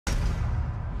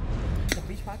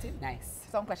party? Nice.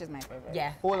 Sumfest is my favorite.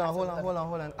 Yeah. Hold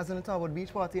on. As in talk about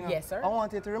beach party, you know, yes, sir. I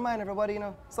want you to remind everybody, you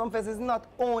know, Sumfest is not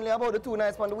only about the 2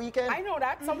 nights on the weekend. I know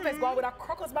that. Sumfest go on with a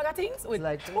crocus bag of things with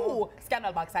like 2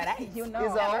 scandal backside eyes. You know.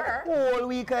 It's a whole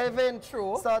week event.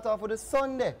 True. Start off with a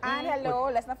Sunday. And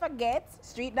hello, let's not forget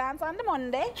street dance on the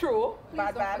Monday. True.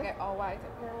 Bad. Forget all white.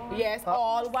 Yes,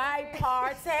 all white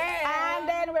party. And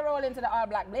then we roll into the all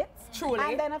black blitz. Truly.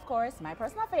 And then of course my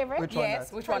personal favorite. Which one?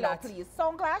 Yes, which one? Hello, please.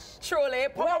 Sound Clash. Truly.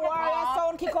 Where Warrior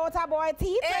Sound kick out a boy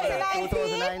teeth. Hey.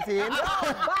 2019.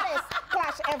 Baddest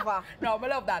clash ever. No, I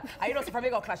love that. And you know, so from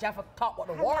go clash, you have to talk about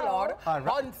the warlord.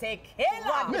 Hunter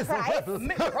Killer.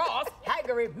 Mr. Cross,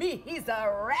 Haggery, me, he's a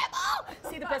rebel.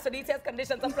 See the person details,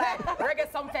 conditions apply.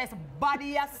 Reggae Sumfest,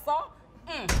 body as so.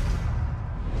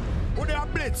 With their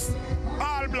blitz,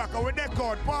 all black, and with their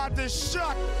code, party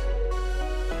shot.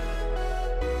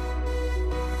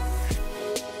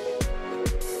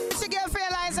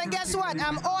 And guess what?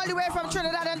 I'm all the way from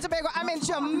Trinidad and Tobago. I'm in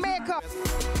Jamaica.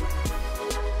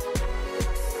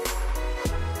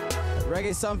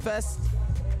 Reggae Sumfest,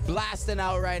 blasting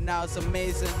out right now. It's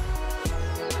amazing.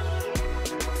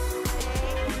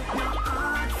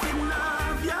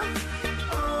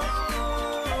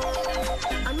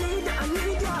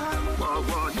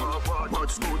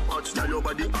 Watch, tell your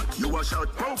body hot, you a shot.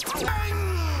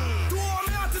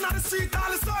 The street,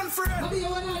 all is unfriend.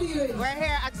 We're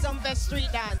here at Sumfest Street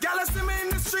Dance. Girl, see me in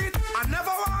the street, I never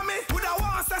want me. Would I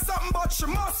want to say something, but she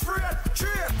must afraid.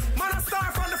 Trade, man, I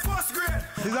start from the first grade.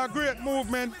 It's a great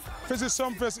movement. This is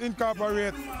Sumfest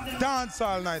incorporate dance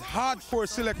all night, hardcore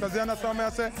selectors. You understand me I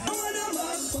say?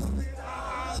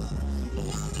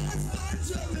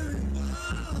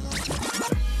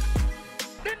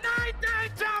 The night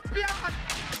champion.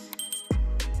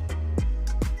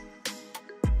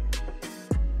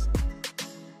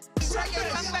 Reggae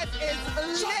Sumfest is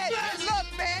lit. Look,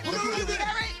 man,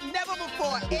 never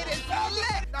before. It is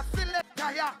lit. The selector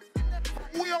here.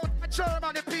 We out the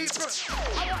Germany people.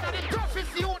 I want the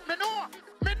toughest youth, me know.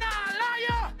 Me nah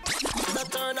liar. So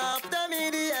turn off them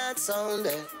idiot sound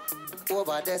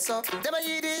over there, so them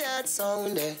idiot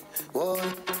sound whoa.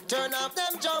 Turn off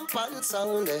them jump and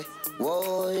sound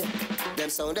whoa. Them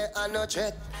sound are no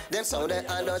threat. Them sound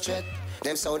are no threat.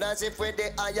 Them sound as if we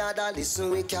the higher than listen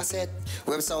with cassette.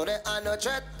 Them sound are no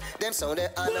threat. Them sound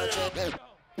are no threat.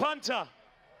 Panther,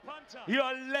 you're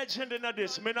a legend in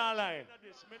this, me not lying.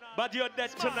 But you're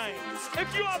dead tonight.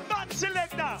 If you're a bad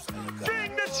selector,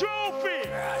 bring the trophy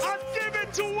and give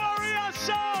it to Warrior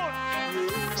Sound.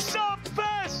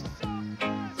 Sumfest.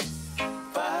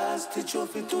 Pass the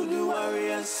trophy to the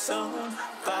Warrior Sound.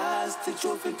 Pass the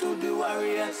trophy to the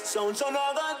Warrior Sound. So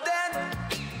now that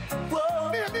then. Whoa.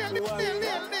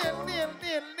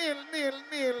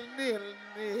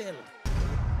 Kneel.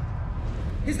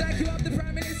 It's like you have the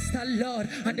Prime Minister, Lord,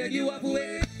 and then you have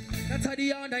way. That's how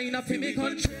the honor in a free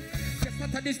country. Just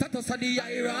not at the status of the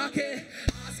hierarchy.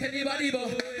 Ask anybody,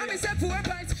 but I mean, say 4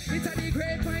 pints. It's a the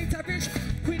great pint of rich.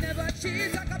 We never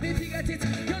cheat, I can be forget it.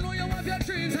 You know you have your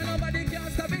dreams and nobody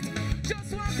can stop it.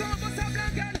 Just walk home, bust a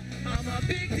blanket. I'm a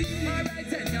big deal. Alright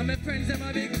then, yeah, my friends, I'm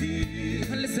a big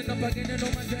deal. And listen up again, you know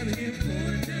I'm very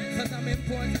important. Cause I'm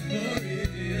important for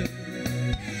real.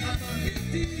 I'm a big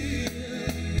deal.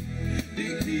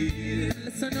 Big deal.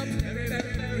 Listen up, very,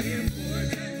 very, very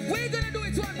important. We're gonna do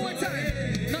it one more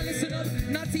time. Now listen up,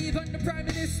 not even the Prime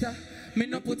Minister. Me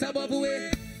no put above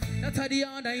away. That's how the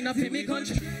honor in a me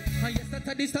country. And yes, that's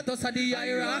how the status of the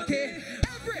hierarchy.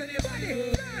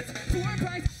 Everybody, dance, 4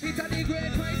 pints, it's a the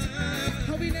great point.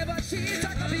 How we never cheat,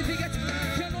 I can be forget.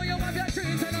 You know you have your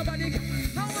dreams and nobody can.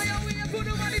 How are you wait for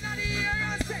the money in the air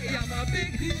and say I'm a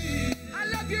big deal. I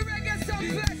love you, Reggae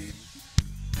Sumfest.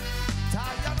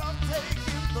 Tired of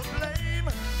taking the blame,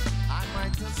 I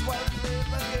might as well play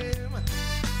the game.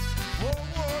 Whoa,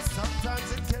 sometimes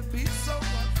it can be so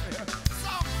unfair.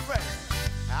 Sumfest,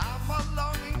 I'm a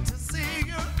longing to see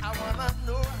you. I wanna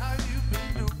know how you've been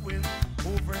doing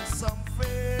over in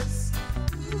Sumfest.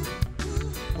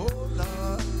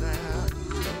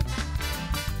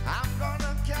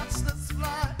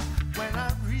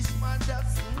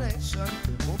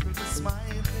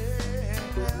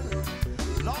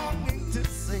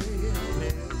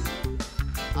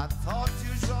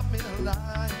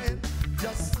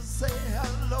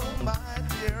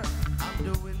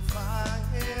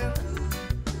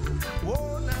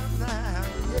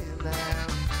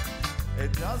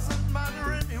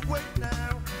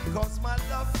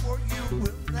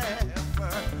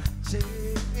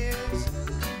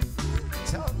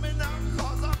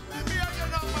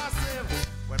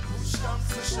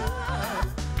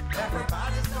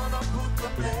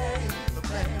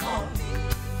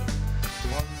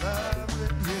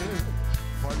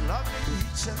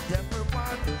 each and every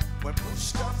one. When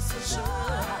push comes to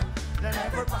shove, then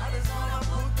everybody's gonna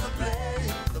put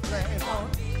the blame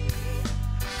on me.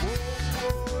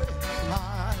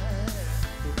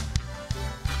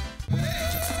 Oh,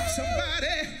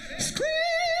 somebody scream.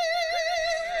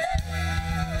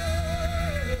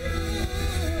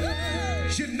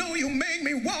 You know you make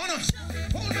me wanna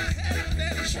hold my head out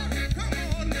there and shout. Come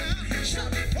on now,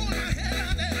 shout. Hold my head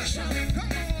out there and shout.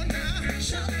 Come on now,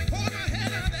 shout. Hold my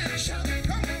head out there and shout.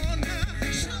 Come on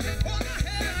now, shout. Hold my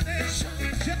head out there and shout.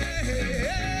 Yeah,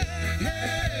 yeah, yeah,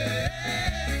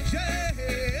 yeah,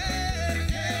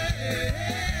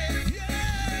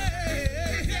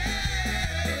 yeah.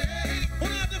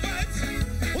 One of the vibes,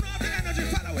 one of the energy.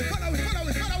 Follow it, follow it, follow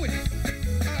it, follow it.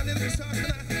 A little bit faster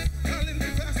now, a little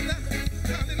bit faster now.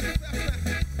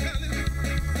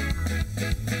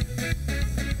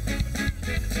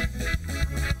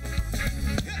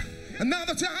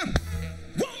 Another time,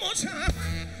 one more time,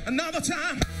 another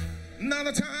time,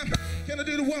 another time. Can I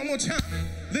do it one more time?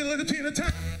 Little bit of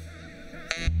time.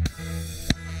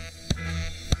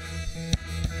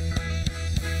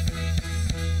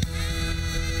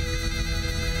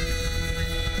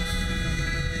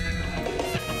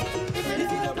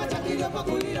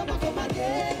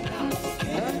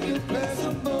 Can you play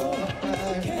some more?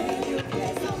 Can you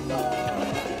play some more?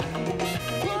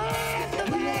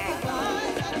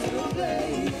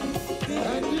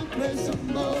 Can you play some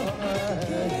more?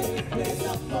 Can you play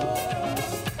some more?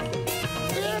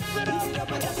 If it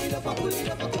up, pull it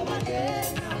up, come again.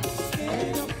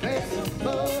 Can you play some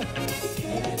more?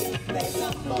 Can you play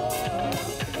some more?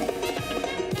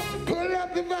 Pull up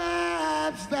the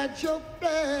vibes that you're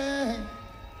playing.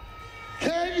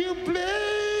 Can you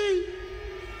play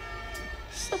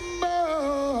some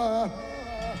more?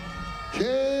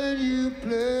 Can you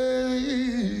play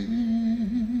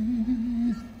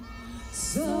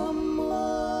some more?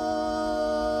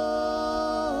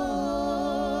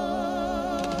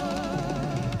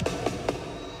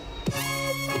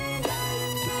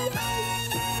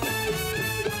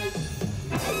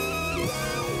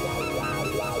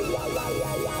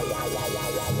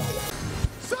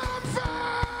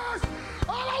 Sumfest!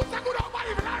 All out the good old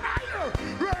money,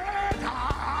 red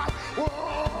hot,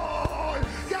 whoa,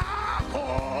 yeah,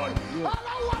 cold. All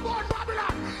out about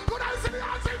Babylon, could I see the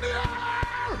hands in the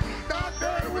air? That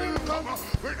day will come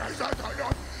when I say I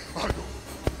do.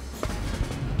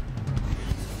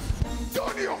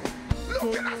 Turn you,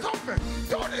 looking at something.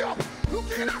 Turn you,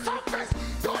 looking at something.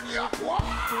 Turn you,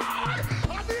 why?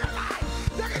 On the line,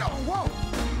 take it on, whoa.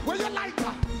 Where you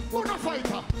lighter, put a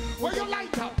fighter. Where you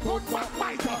lighter, put a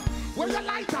fighter. Where you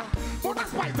lighter, put a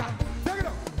spider. Take it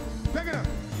up, take it up.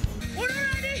 When you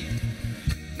ready?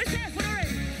 Me say when you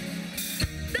ready.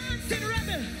 Dancing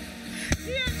Rebel,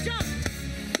 Ian Jump,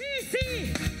 PC,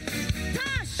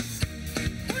 Tash.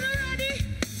 When you ready?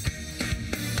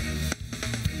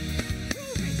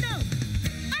 Prove it now.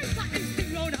 I got this thing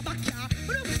round the backyard.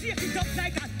 But don't shake it up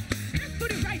like that. Left to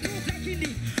the right, move like in the.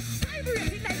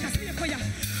 Vibrate it like a slave for ya.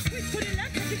 Which to the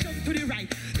left, take it jump to the right.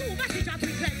 Two message and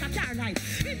quick like a car ride.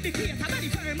 Indicate a body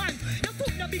for a man. Your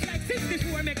foot no big like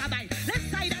 64 megabyte.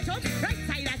 Left side a jump, right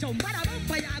side a jump. But a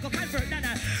bumper ya go convert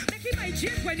nana. Make him my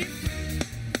change when it's